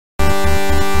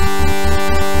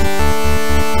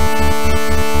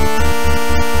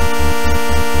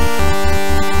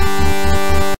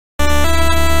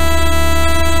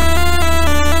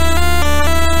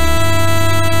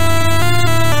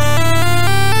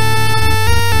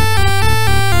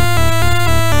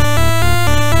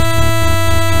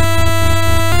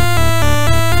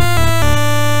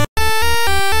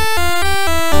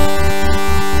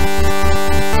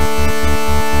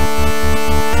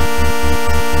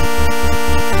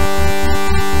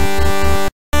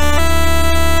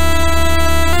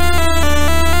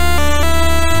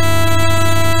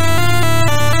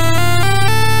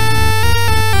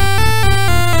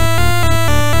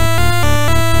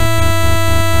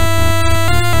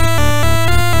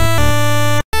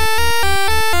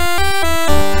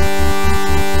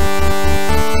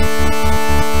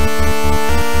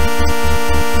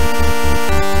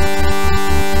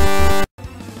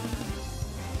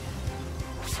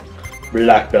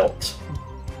Black belt.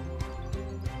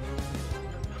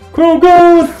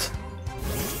 Krogot!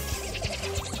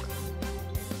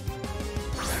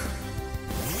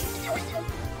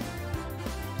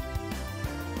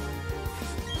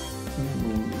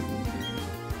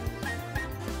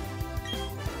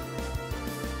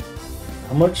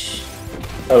 How much?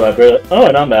 Oh, I barely. Oh,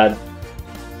 not bad.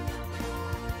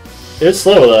 It's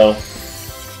slow though.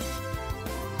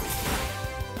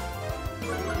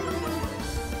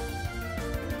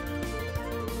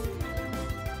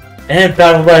 And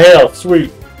battle by hail,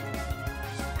 sweet.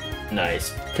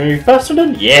 Nice. Can we be faster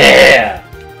then? Yeah!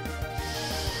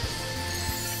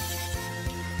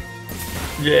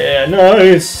 Yeah,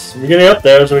 nice! We're getting up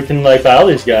there so we can like battle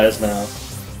these guys now.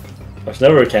 Which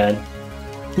never we can.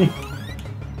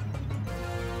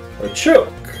 Or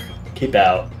choke. Keep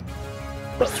out.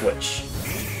 Let's switch.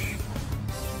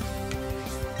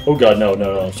 Oh god, no,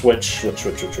 no, no. Switch.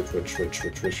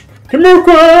 Switch.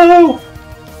 Kimiko!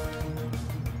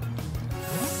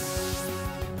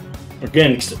 We're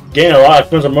getting a lot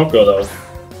of experience on Moko though.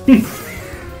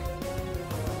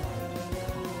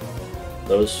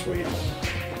 That was sweet.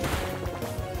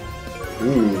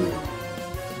 Ooh.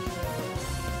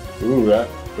 Ooh, that.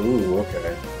 Ooh,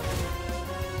 okay.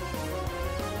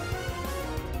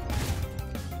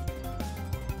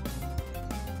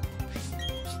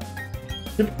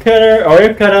 Super cutter! Oh,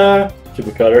 you cutter!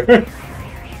 Super cutter.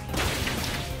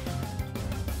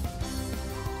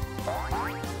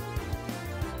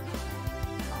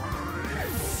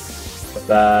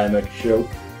 Bye, make a joke.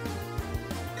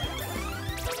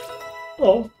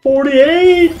 Oh,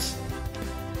 48!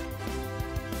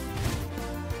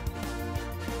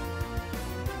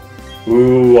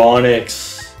 Ooh,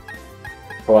 Onyx.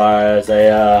 Requires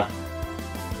a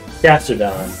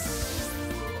Gastrodon.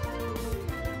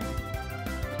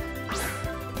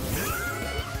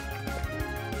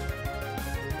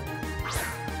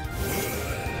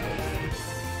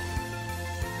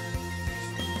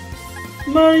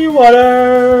 Muddy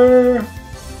water!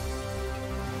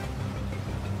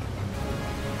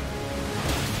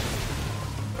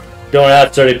 Don't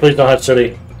have 30, please don't have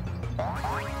 30.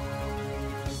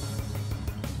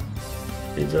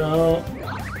 Please don't.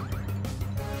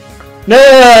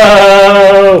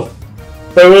 No!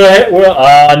 But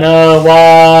oh no,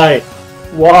 why?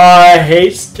 Why? I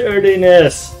hate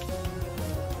sturdiness.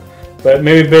 But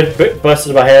maybe bit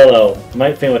busted by Halo.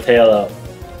 Might think with Halo.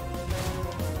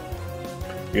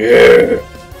 Yeah!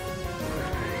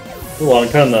 It's a long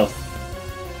turn though.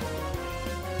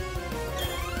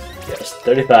 Yes,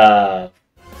 35.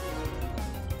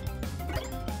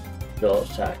 Build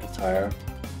attack is higher.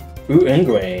 Ooh,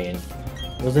 Ingrain.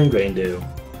 What does Ingrain do?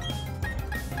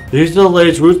 These are the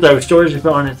latest routes that restores you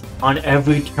on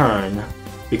every turn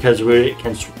because it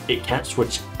can't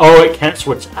switch. Oh, it can't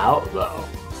switch out though.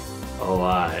 Oh,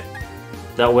 why?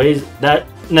 That weighs that.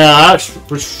 No, I'll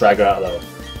switch Fragger out though.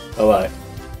 Oh, why?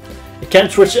 It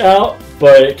can't switch out,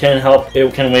 but it can help.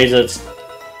 It can raise its.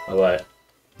 Oh, what?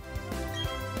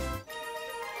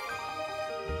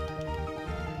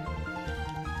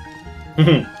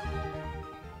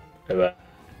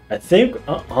 I think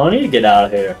I need to get out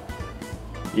of here.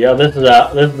 Yeah, this is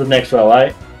out. This is the next one,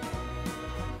 right?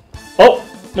 Oh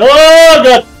no! Oh,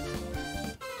 God!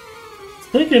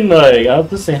 Thinking like I was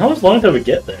just saying, how much longer till we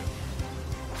get there?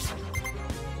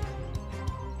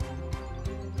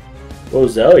 Oh,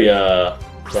 Zelia.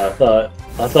 So I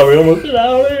thought we almost got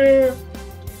out of here.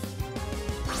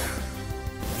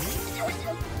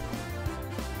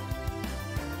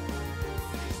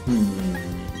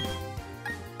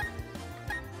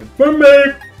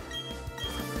 Remake.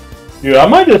 Dude, I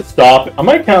might just stop. I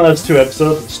might count as 2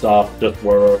 episodes and stop just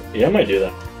where. Yeah, I might do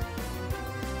that.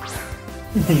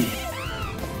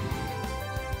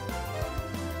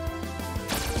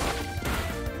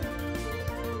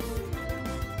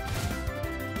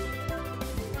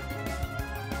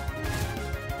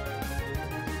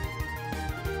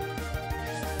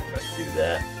 Let's do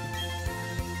that.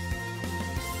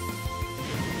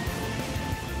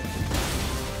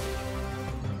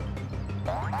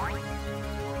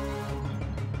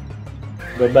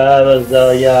 Goodbye,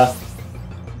 Zelia.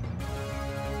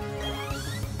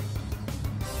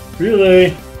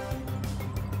 Really?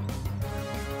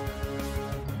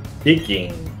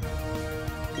 Speaking.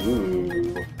 Ooh.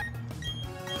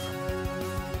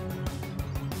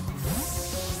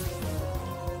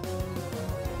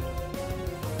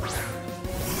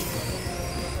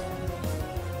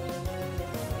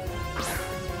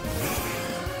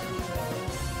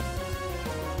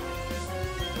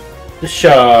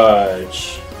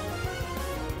 Discharge.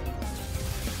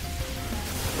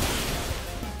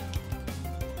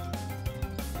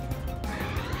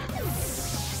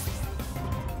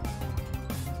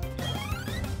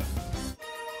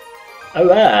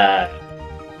 Alright.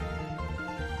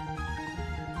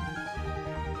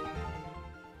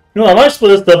 You know, I might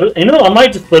split this up. You know, I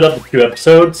might just split up the 2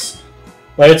 episodes.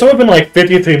 Like, it's only been like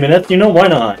 53 minutes. You know, why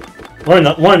not? Why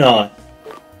not? Why not?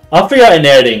 I'll figure out in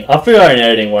editing. I'll figure out in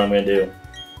editing what I'm gonna do.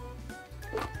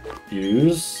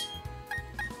 Views.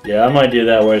 Yeah, I might do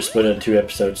that where I split it in 2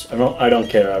 episodes. I don't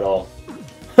care at all.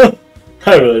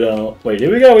 I really don't. Wait,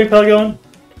 do we got a replay going?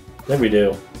 I think we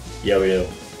do. Yeah, we do.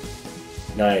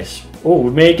 Nice. Oh,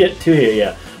 we may get to here,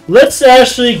 yeah. Let's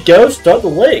actually go start the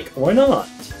lake. Why not?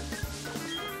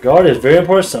 Guard is very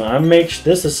important, so I make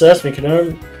this assessment can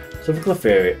earn Civical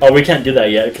Fairy. Oh, we can't do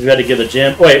that yet because we had to give the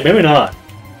gym. Wait, maybe not.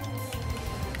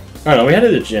 I don't know, we had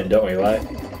to do the gym, don't we, right?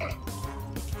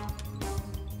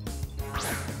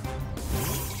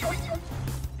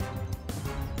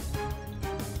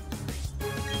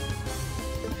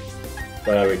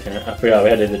 Whatever, we can. I forgot we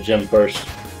had to do the gym first.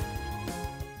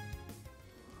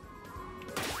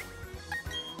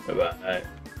 Alright.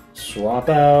 Swap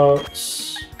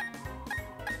outs.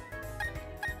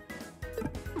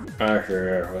 Alright,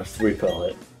 sure. Let's recall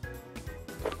it.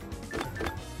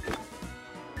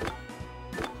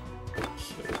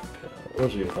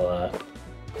 What's you call that?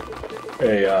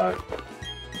 A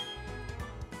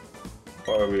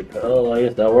or repel, I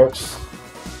guess that works.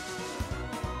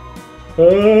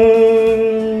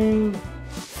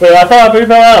 Wait, I thought I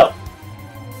repel out!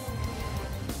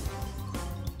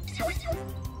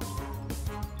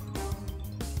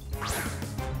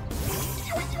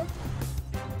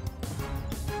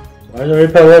 Why is the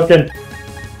repel working?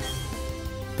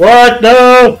 What?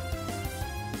 No!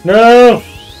 No!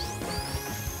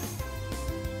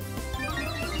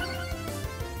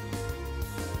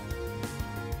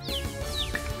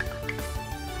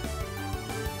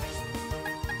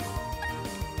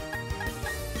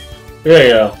 There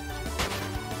you go.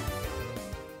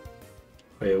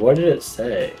 Wait, what did it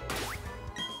say?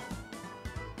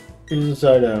 Use this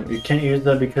item. You can't use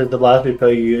them because the last repel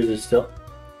you use is still...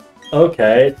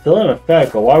 Okay, it's still in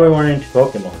effect, but why are we running into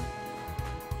Pokemon?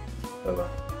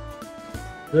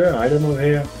 Is there an item over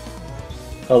here?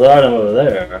 Oh, the item over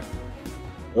there.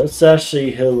 Let's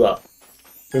actually heal up.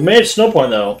 We made Snow Point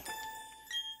though.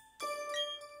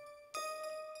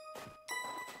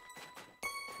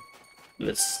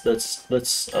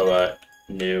 Let's alright.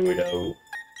 No, we don't.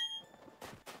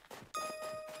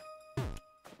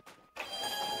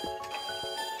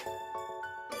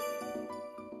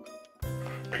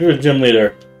 Who's the gym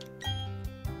leader?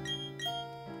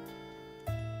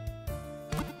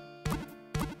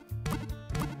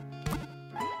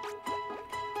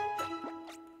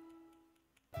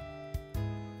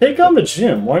 Take on the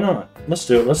gym, why not? Let's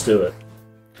do it, let's do it.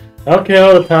 Okay,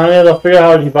 all the time, I'll figure out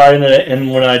how to divide it in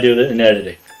when I do it in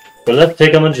editing. But let's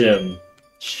take on the gym,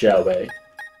 shall we?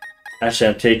 Actually,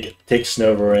 I'm take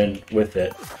Snover in with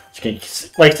it.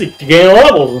 Like to gain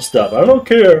levels and stuff. I don't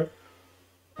care.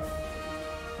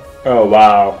 Oh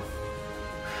wow!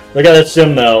 Look at this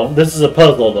gym though. This is a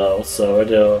puzzle though, so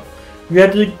you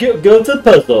have to go to the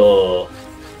puzzle.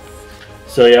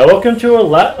 So yeah, welcome to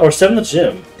our 7th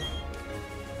gym.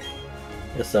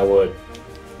 Yes, I would.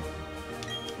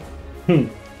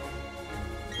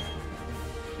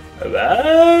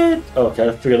 Alright. Oh,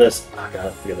 gotta figure this. I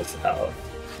gotta figure this out.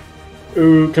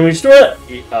 Ooh, can we store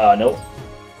it? Nope.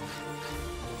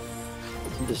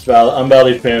 Just unveil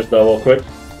these parents though, real quick.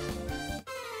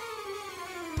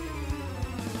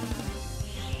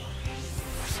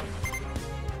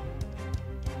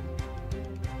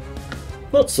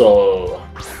 Futsal.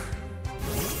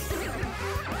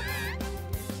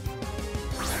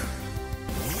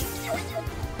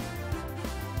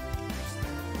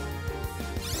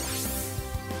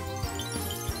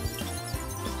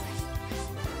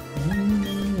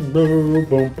 Boom,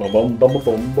 boom, boom, boom,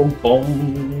 boom, boom,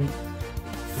 boom.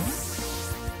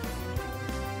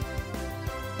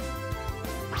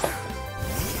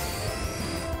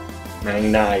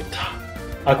 Magnite.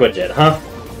 Aqua Jet, huh?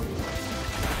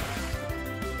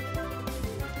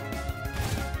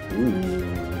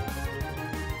 Ooh.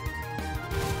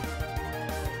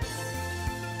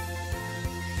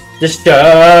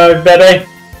 Discharge, baby!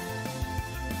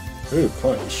 Ooh,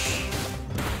 punch.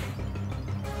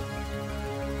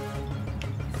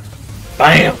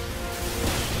 Bam!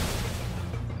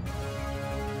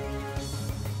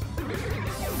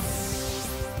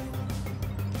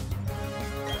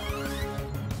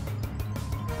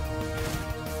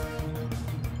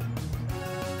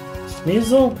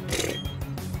 Sneasel?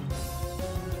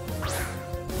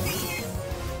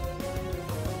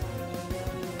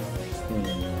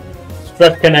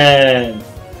 Stress Cannon!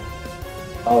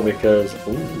 Oh, because...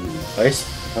 Ooh, ice.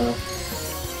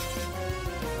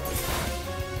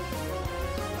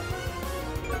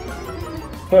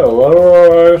 Well,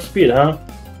 lower speed, huh?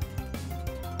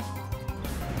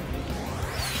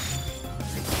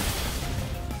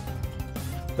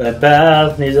 Bad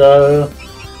path needs a...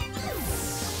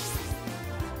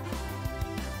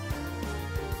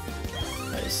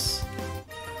 Nice.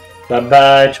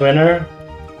 Bye-bye, Twinner.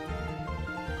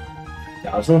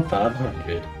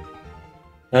 1,500.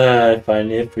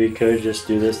 If we could just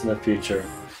do this in the future.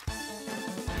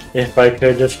 If I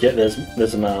could just get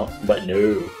this amount, but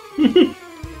no.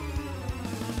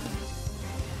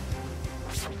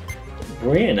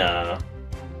 Brina.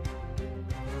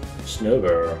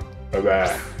 Snowbird.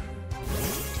 Alright.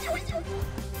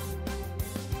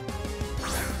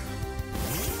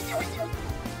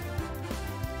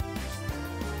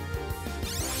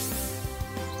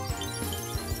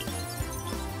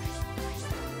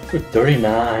 Ooh,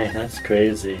 39, that's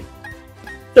crazy.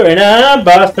 39,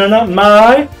 busting up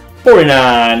my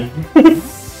 49.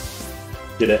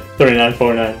 Did it. 39,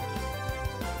 49.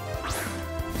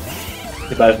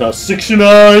 Everybody's now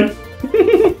 69.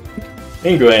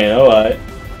 Ingrain, alright.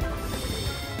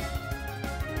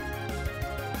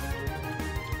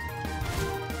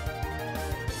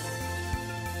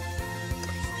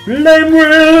 Flame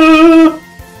Wheel!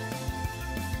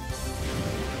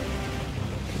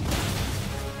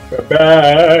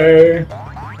 Bye-bye!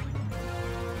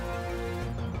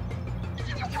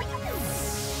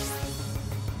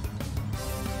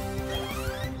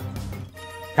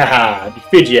 Haha,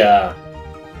 defeat ya!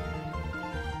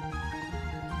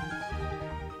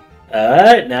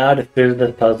 Alright, now to figure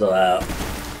this puzzle out.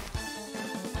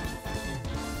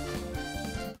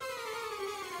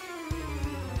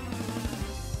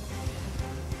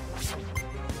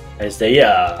 I say,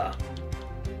 yeah.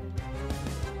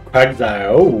 Quagsire,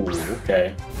 oh,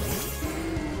 okay.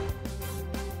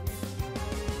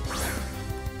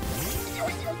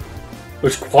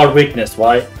 Which quad weakness,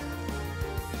 why?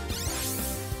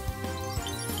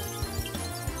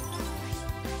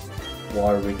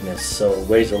 Water weakness, so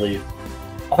ways to leave.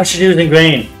 Oh, I should use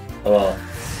Ingrain! Oh well.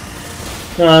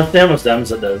 No, they almost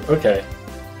damage it though. Okay.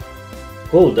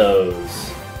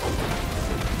 Bulldoze.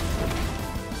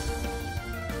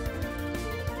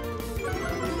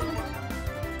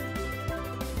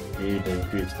 You did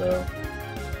increase though.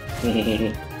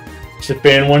 Should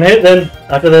be in one hit then,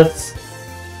 after this.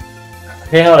 I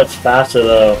hate how it's faster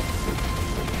though.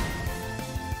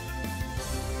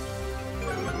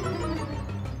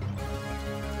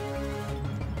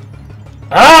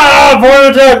 Ah!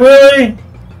 Point attack! Really?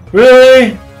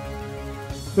 Really?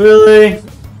 Really?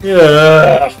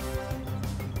 Yeah.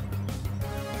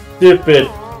 Stupid.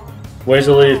 Ways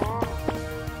to leave.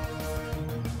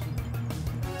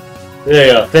 There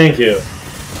you go. Thank you.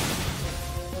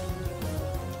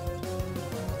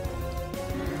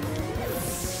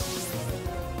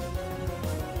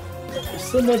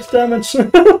 So much damage.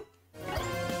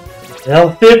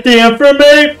 Hell, 50 and for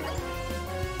me!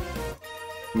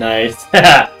 Nice.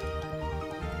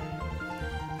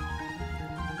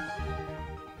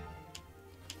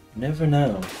 Never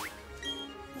know.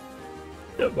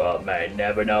 The world may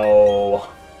never know.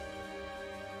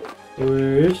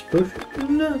 We're supposed to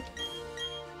know.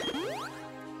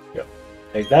 Yep.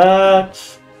 Take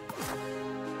that.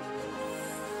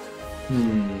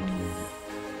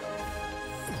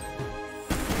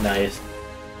 Nice.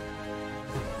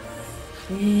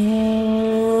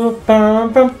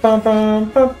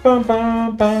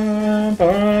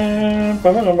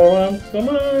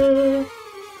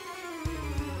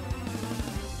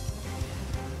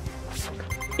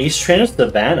 Ace Trainer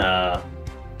Savannah.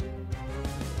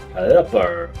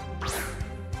 Upper.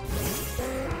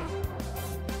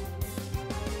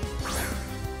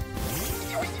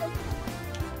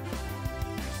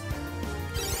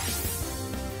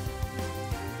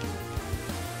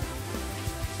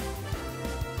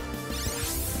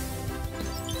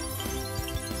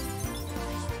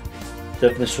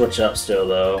 Definitely switch up still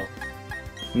though.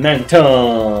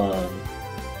 Menton.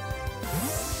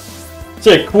 It's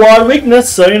a quad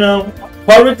weakness, so you know,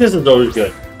 quad weakness is always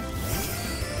good.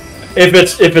 If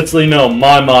it's you know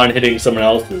my mind hitting someone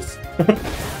else's.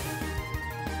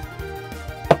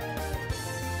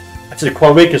 That's a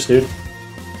quad weakness, dude.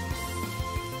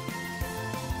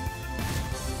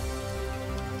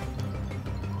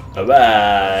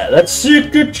 Alright, let's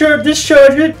supercharge,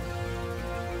 discharge it.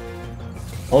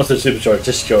 Almost a supercharge,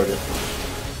 discharge it.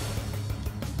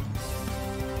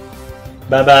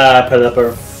 Bye bye,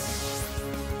 Pelipper.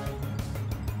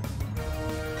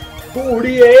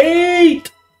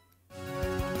 48!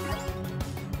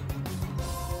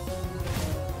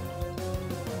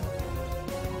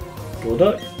 Go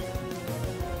duck.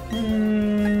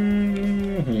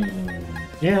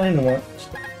 Yeah, I know what.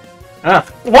 Ah,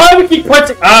 why do we keep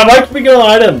pressing? Ah, why keep we going on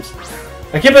items?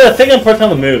 I think I'm pressing on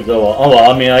the moves. Oh well. Oh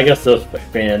well. I mean, I guess those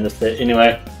fan this day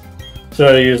anyway. So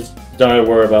I don't have to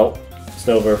worry about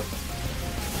silver.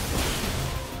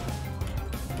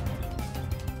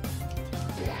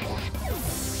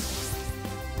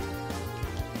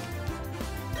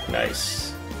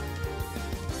 Nice.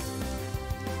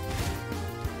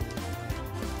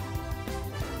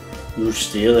 Ooh,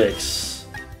 Steelix.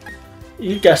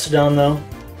 You guessed it down though.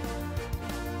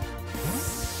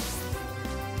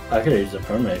 I could use a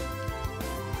permit.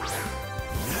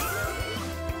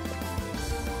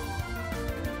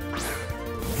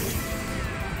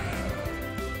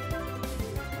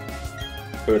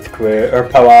 Earthquake or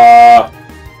power.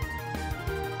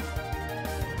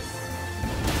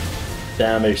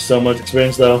 Damage, so much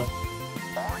experience though.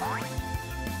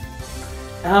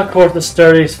 Ah, of course, the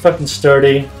sturdy is fucking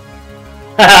sturdy.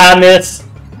 Haha, miss.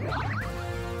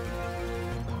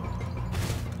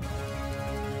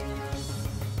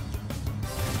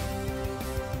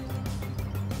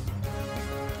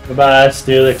 Goodbye,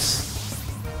 Steelix.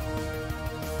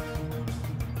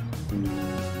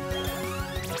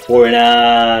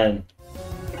 49.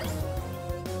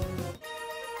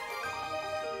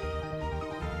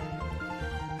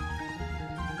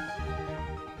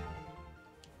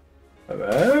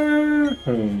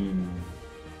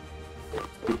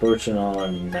 Potion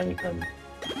on Mancom.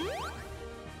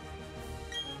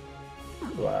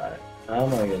 What? How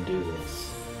am I gonna do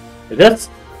this? Is this?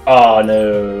 Oh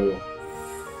no.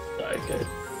 Okay.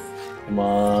 Come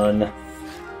on.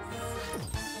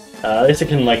 At least I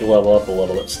can like level up a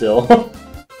little bit still.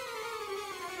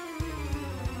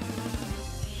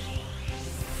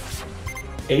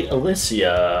 8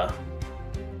 Alicia.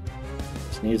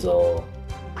 Sneasel.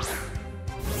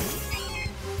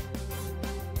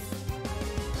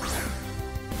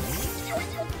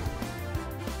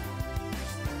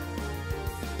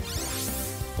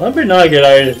 Might be not a good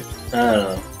idea. I don't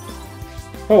know.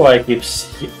 Probably why I keep.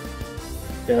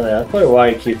 Yeah, that's probably why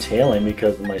I keep tailing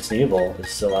because my Sneasel is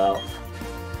still out.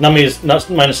 Not me, not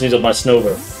my Sneasel, my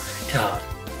Snover. God.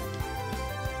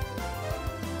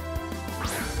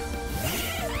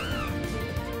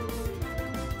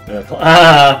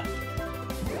 Ah!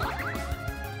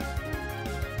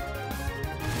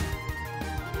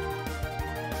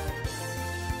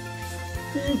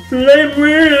 Flame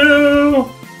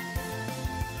wheel!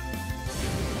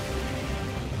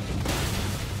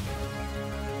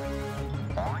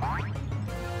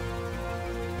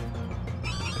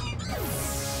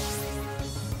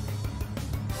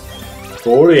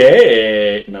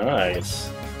 $48, nice.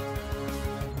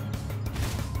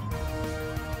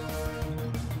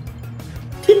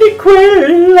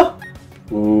 Quill.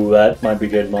 Ooh, that might be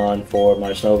good mon for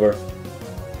my Snover.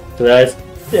 So that's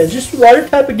just water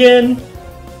type again.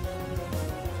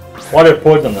 Water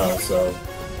poison though, so.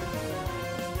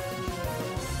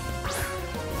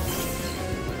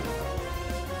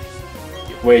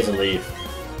 Ways to leave.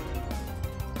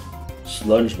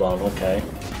 Sludge bomb, okay.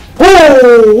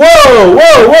 Whoa! Whoa!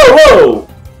 Whoa! Whoa! Whoa!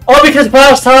 Oh, because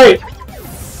grass type!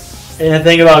 I didn't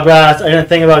think about grass. I didn't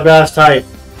think about grass type.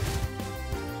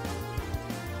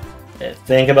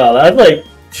 Think about that. Like,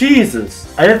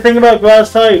 Jesus. I didn't think about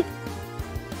grass type.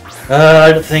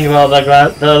 I didn't think about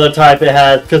the other type it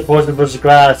had, because poison versus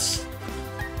grass.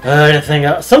 I didn't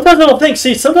think. Sometimes I don't think.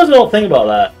 See, sometimes I don't think about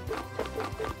that.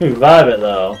 Revive it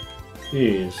though.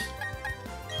 Jeez.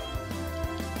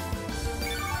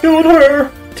 Killed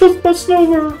her. Killed my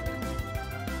Snover.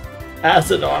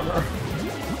 Acid armor.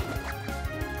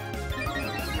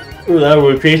 Ooh, that will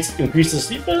increase the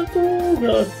defense. Oh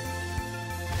god.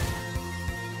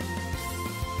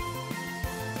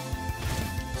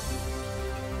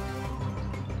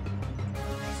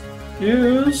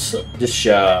 Use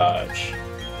discharge.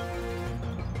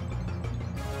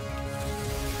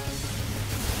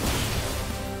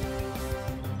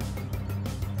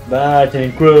 Bye,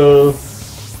 Team Crew.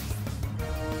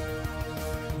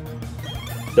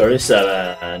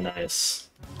 37, nice.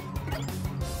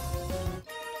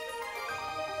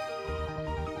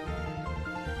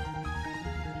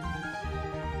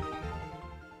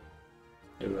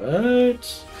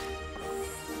 Alright.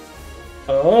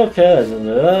 Okay, let's do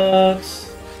that.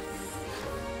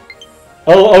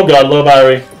 Oh god, low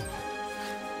battery.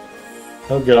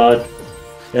 Oh god.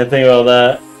 Can't think about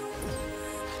that.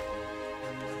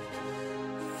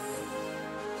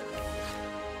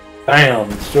 Bam!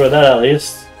 Destroy that at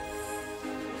least.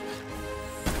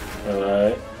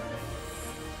 Alright.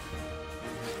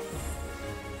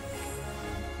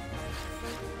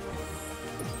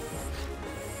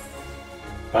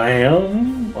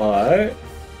 Bam! Alright.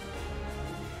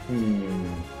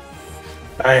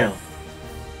 Bam.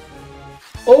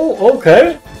 Oh,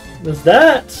 okay. What's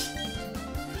that?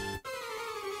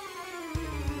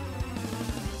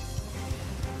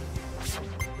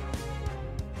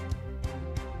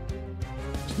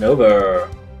 Snowbird.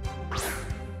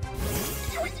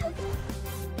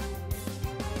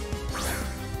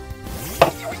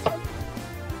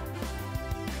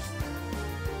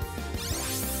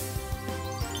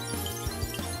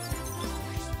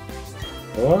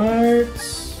 What?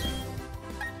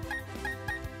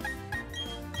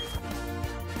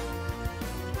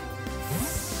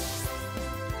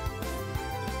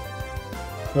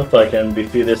 If I can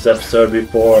defeat this episode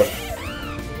before.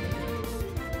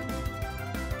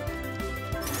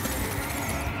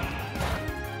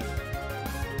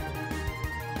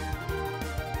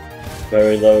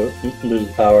 Very low,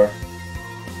 lose power.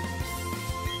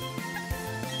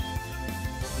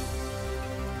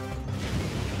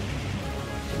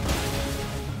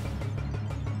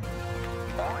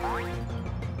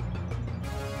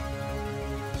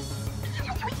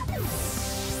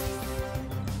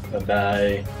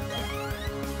 Bye-bye.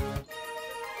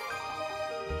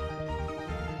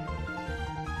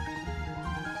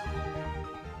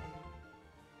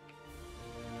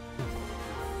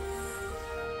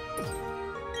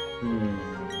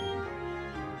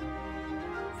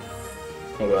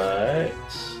 Alright.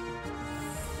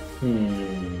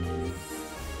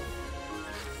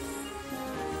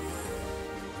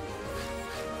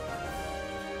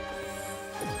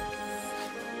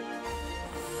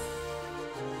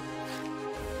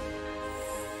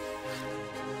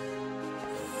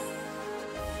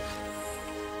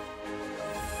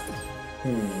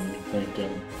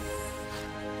 Thinking.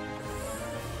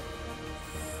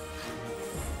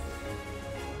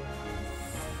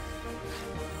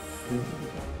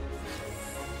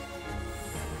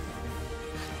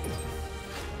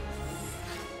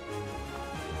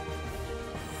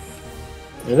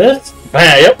 This?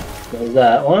 Bam, yep. There's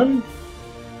that one.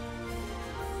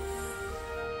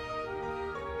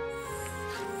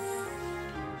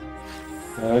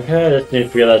 Okay, just need to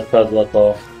figure that puzzle, that's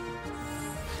all.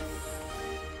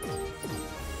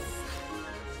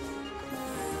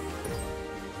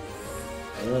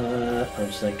 I'm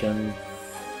just thinking.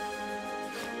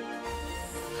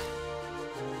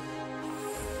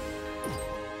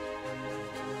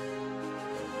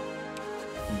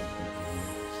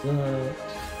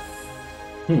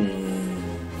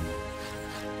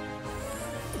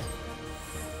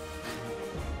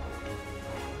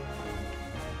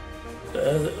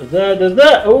 Is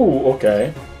that? Oh,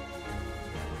 okay.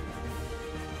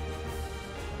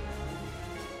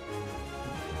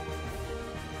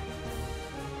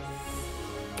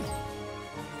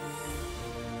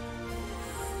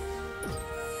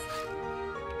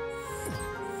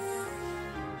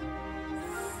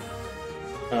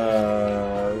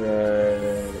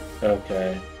 Right.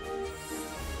 Okay.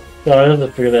 So I have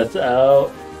to figure this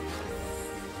out.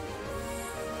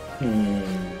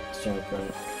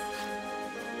 Something.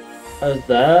 How's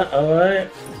that? Alright.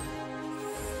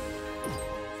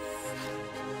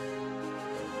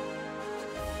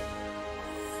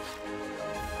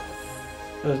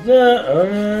 How's that?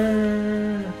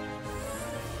 Alright.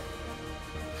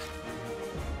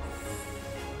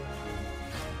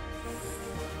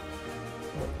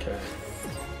 Okay.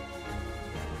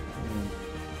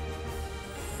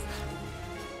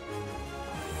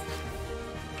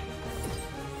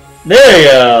 There you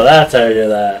go! That's how you do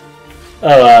that.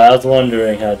 Oh, I was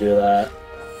wondering how to do that.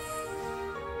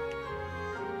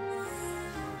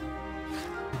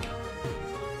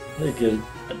 Really good.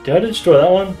 Did I destroy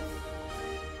that one?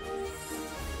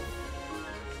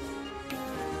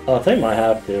 Oh, I think I might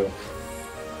have to.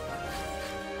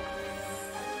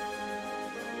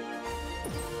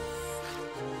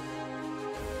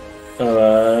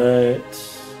 Alright.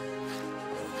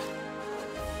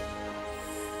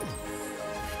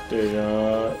 Do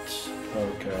not.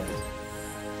 Okay.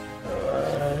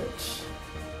 Alright.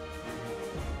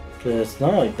 Okay, it's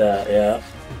not like that, yeah.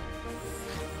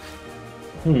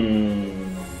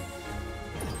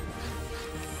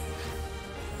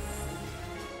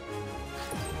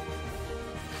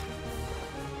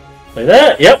 Like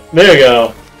that? Yep, there you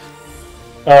go.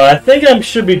 Oh, I think I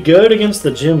should be good against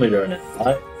the gym leader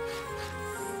now.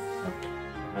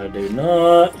 I do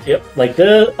not. Yep, like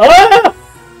this. Ah!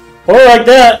 Or like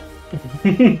that.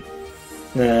 Nah,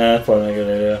 that's probably not a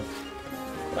good idea.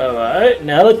 Alright,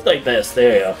 now let's like this.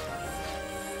 There you go.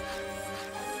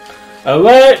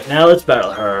 Alright, now let's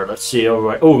battle her. Let's see.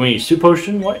 Alright. Oh, we need soup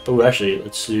potion? What? Oh, actually,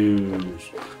 let's do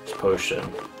potion.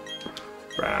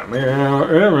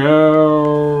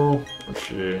 Let's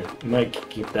see. Might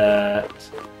keep that.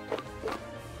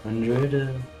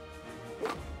 100.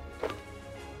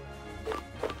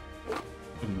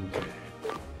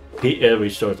 Okay. It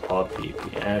restores all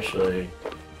PP. Actually,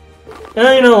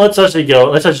 you know, let's actually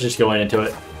just go into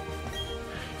it.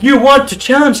 You want to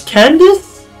challenge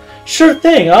Candace? Sure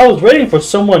thing. I was waiting for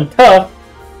someone tough,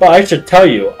 but I should tell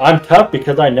you, I'm tough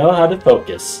because I know how to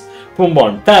focus. From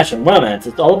one fashion, romance,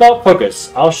 it's all about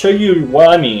focus. I'll show you what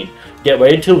I mean. Get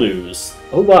ready to lose.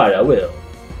 Oh, right, I will.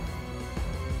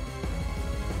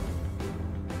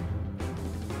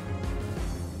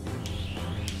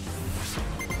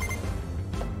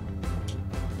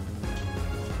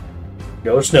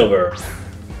 Go Snowbird.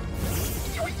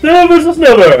 Snow versus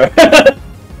Snowbird! A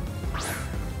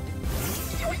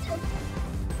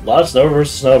lot of Snow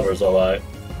versus Snowbirds, alright.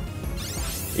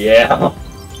 Yeah.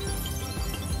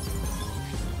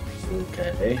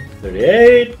 Okay,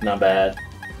 38, not bad.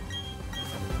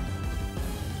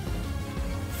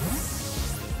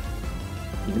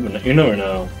 You never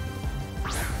know.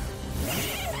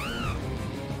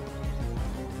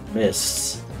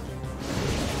 Miss.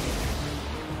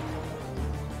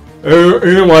 You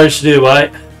know what I should do,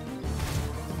 right?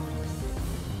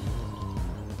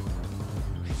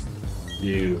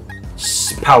 You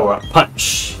power up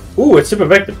punch. Ooh, it's super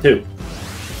effective too.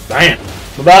 Bam!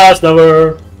 Bye-bye,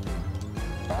 Snover!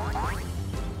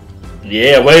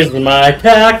 Yeah, where's my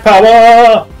attack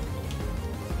power?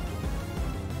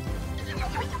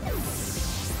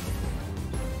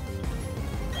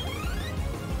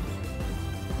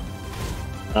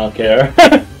 I don't care.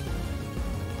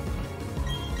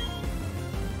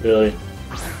 Really?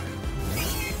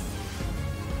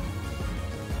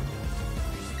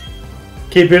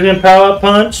 Keep using power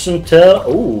punch until.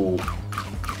 Ooh.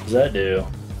 What does that do?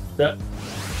 That.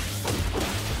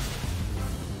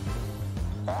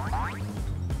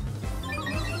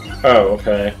 Oh,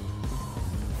 okay.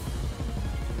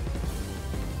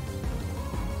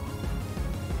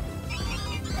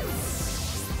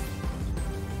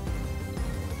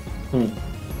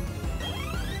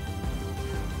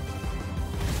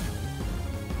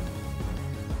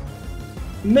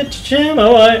 Mitch Jam,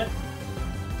 alright.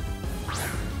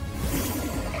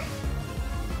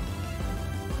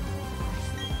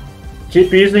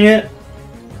 Keep using it.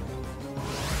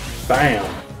 Bam.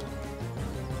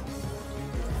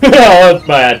 Oh,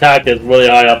 my attack is really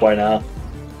high up right now.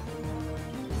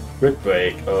 Brick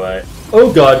break, alright.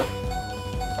 Oh god.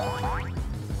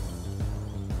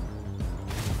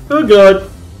 Oh god.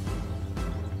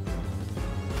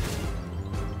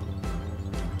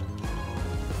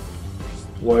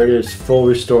 What is full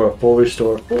restore, full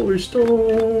restore, full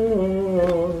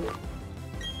restore?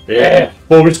 Yeah,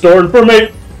 full restore for me.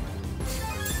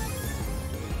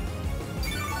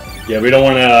 Yeah, we don't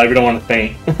wanna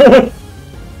faint.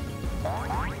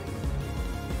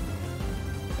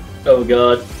 Oh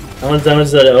god. How much damage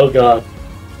is that? Oh god.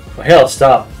 Oh hell,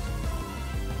 stop.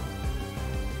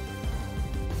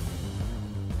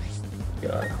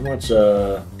 God, how much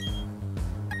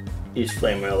each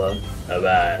flame reload?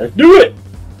 Alright, let's do it!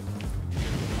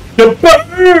 The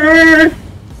burn!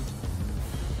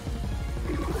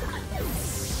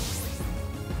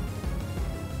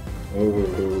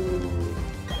 Ooh.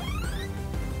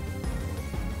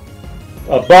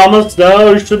 A bomb of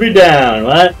snow should be down,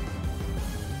 right?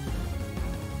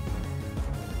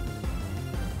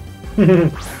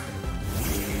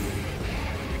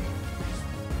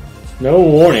 No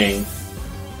warning.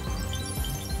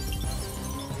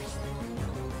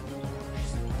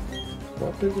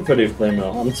 What does it do flame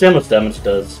roll? I'm gonna see how much damage it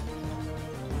does.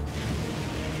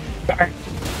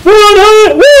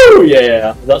 Woo!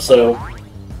 Yeah, that's so.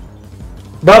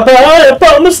 Bye bye, I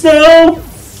found the snow!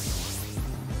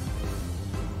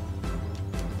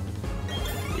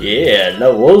 Yeah,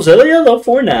 level Zelia, level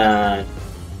 49.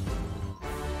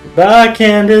 Bye,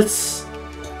 Candace.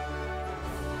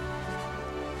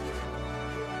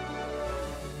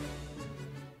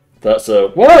 That's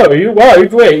so. Wow, you're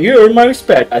great. You earned my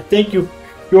respect. I think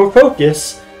your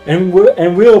focus and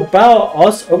we'll bow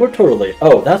us over totally.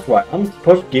 Oh, that's right. I'm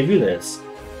supposed to give you this.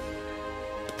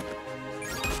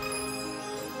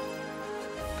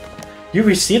 You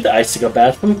received the icicle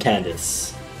badge from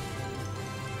Candace.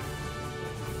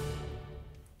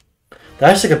 The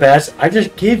icicle badge I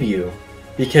just gave you.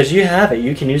 Because you have it,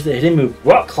 you can use the hidden move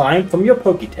Rock Climb from your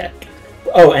Poketech.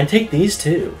 Oh, and take these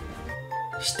too.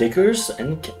 Stickers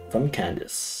and from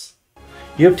Candace.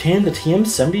 You obtained the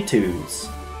TM72s.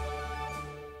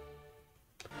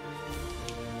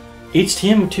 Each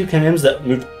TM with 2 cannons that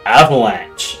move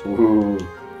Avalanche. Ooh.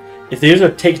 If the user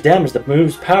takes damage, the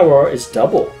move's power is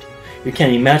doubled. You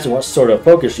can't imagine what sort of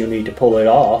focus you need to pull it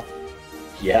off.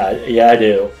 Yeah, I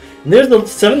do. And there's the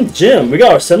 7th gym. We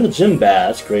got our 7th gym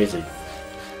badge. That's crazy.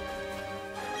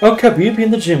 Oh, Cup, you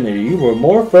being the gym leader, you were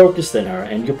more focused than her,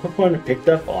 and your opponent picked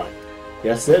up on it.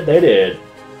 Yes, they did.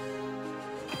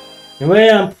 Anyway,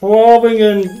 I'm probably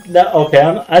gonna...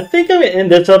 Okay, I think I'm gonna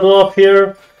end this up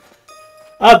here.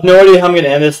 I have no idea how I'm gonna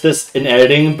end this in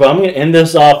editing, but I'm gonna end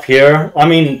this off here. I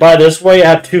mean, by this way, I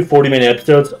have 2 40-minute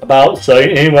episodes about, so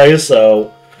anyway,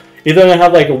 so... Either I'm gonna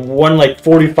have like one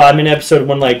 45-minute episode,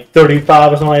 one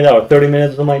 35 or something like that, or 30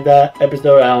 minutes or something like that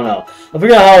episode. I don't know. I'll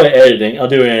figure out how to editing. I'll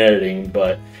do it in editing.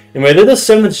 But anyway, there's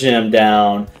the 7th gym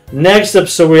down. Next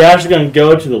episode, we're actually gonna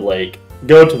go to the lake.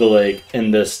 Go to the lake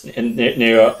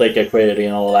near Lake Equity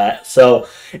and all that. So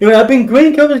anyway, I've been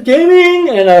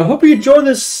GreenCobrasGaming, and I hope you enjoyed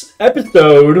this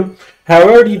episode.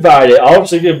 However divided, I'm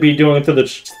also gonna be doing through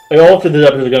the. Also, this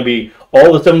episode is gonna be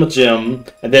all the 7th gym,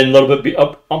 and then a little bit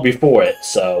up before it.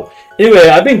 So, anyway,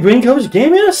 I've been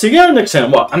GreenCobrasGaming. See you guys next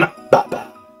time. Well, I'm out. Bye.